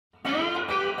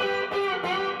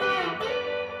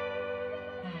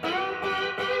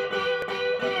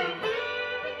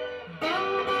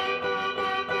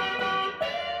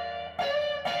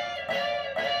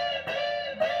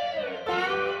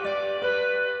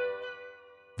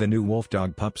The new wolf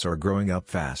dog pups are growing up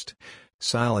fast.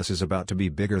 Silas is about to be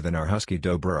bigger than our husky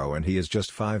Dobro and he is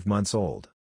just 5 months old.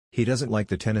 He doesn't like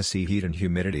the Tennessee heat and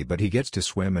humidity, but he gets to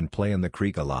swim and play in the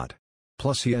creek a lot.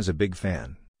 Plus he is a big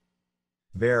fan.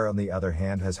 Bear, on the other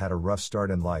hand, has had a rough start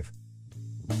in life.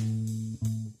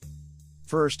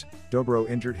 First, Dobro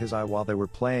injured his eye while they were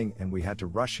playing and we had to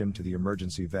rush him to the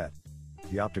emergency vet.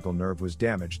 The optical nerve was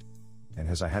damaged, and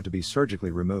his eye had to be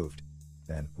surgically removed.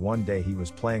 Then, one day he was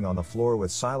playing on the floor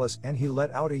with Silas and he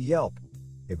let out a yelp.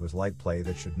 It was light play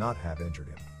that should not have injured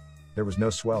him. There was no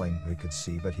swelling we could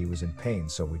see, but he was in pain,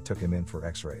 so we took him in for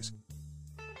x-rays.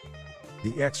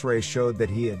 The x-ray showed that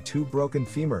he had 2 broken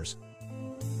femurs.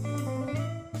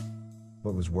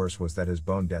 What was worse was that his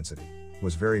bone density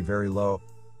was very low,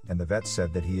 and the vet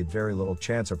said that he had very little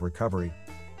chance of recovery,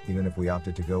 even if we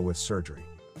opted to go with surgery.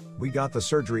 We got the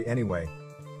surgery anyway.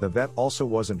 The vet also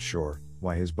wasn't sure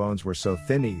why his bones were so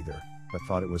thin either, but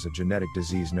thought it was a genetic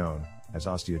disease known as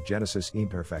osteogenesis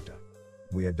imperfecta.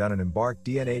 We had done an embarked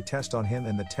DNA test on him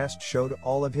and the test showed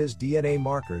all of his DNA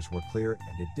markers were clear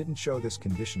and it didn't show this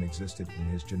condition existed in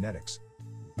his genetics.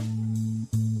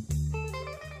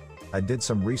 I did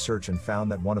some research and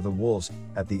found that one of the wolves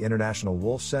at the International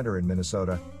Wolf Center in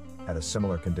Minnesota had a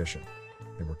similar condition.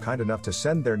 They were kind enough to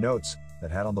send their notes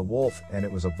that had on the wolf, and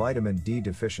it was a vitamin D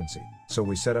deficiency. So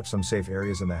we set up some safe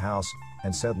areas in the house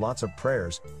and said lots of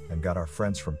prayers and got our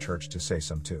friends from church to say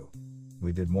some too.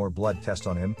 We did more blood tests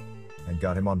on him and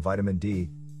got him on vitamin D,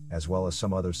 as well as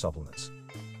some other supplements.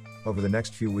 Over the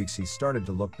next few weeks he started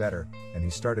to look better, and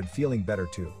he started feeling better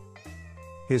too.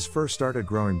 His fur started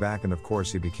growing back and of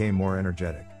course he became more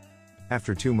energetic.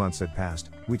 After 2 months had passed,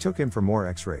 we took him for more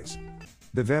x-rays.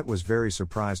 The vet was very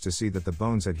surprised to see that the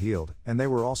bones had healed, and they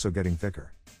were also getting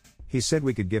thicker. He said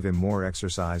we could give him more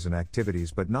exercise and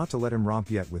activities but not to let him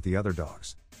romp yet with the other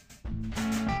dogs.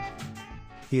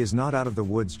 He is not out of the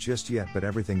woods just yet, but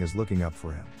everything is looking up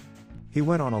for him. He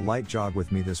went on a light jog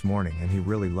with me this morning and he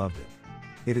really loved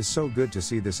it. It is so good to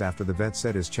see this after the vet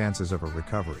said his chances of a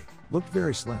recovery looked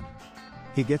very slim.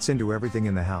 He gets into everything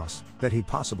in the house that he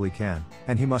possibly can,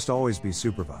 and he must always be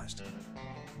supervised.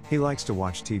 He likes to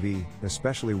watch TV,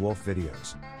 especially wolf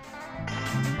videos.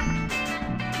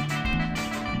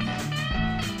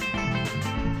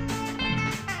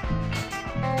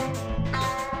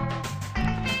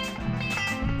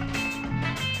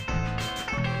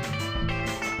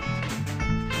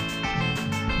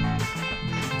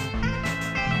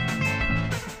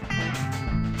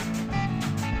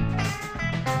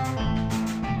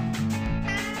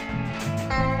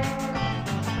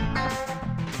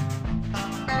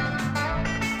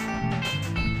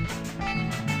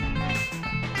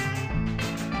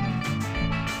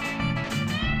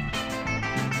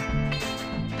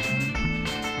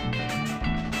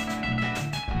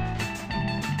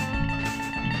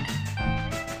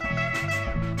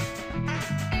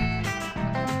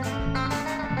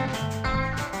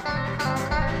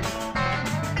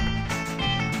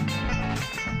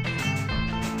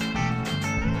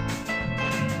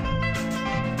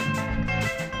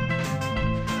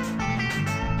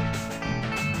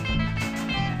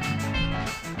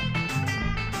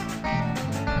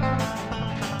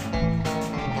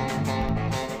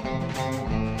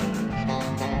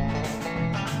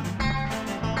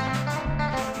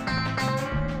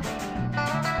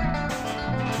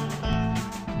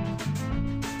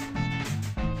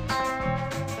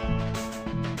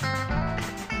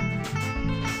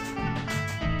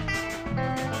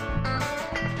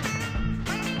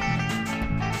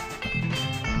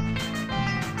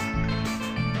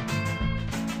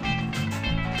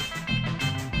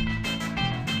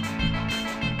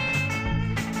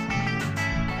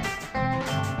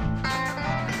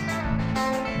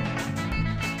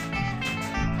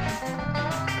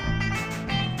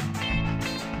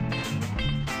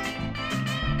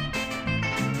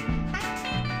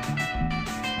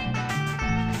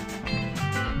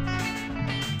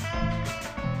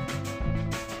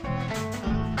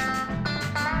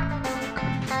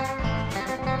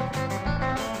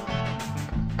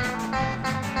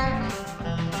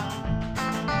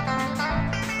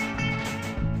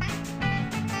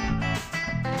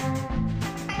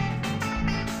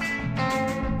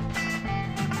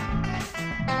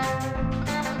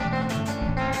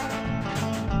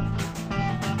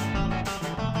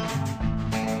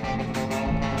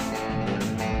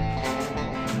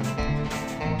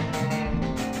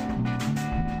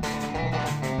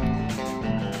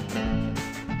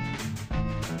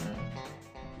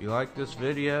 If you like this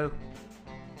video,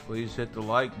 please hit the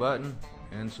like button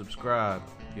and subscribe.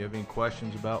 If you have any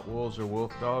questions about wolves or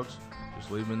wolf dogs, just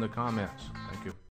leave them in the comments. Thank you.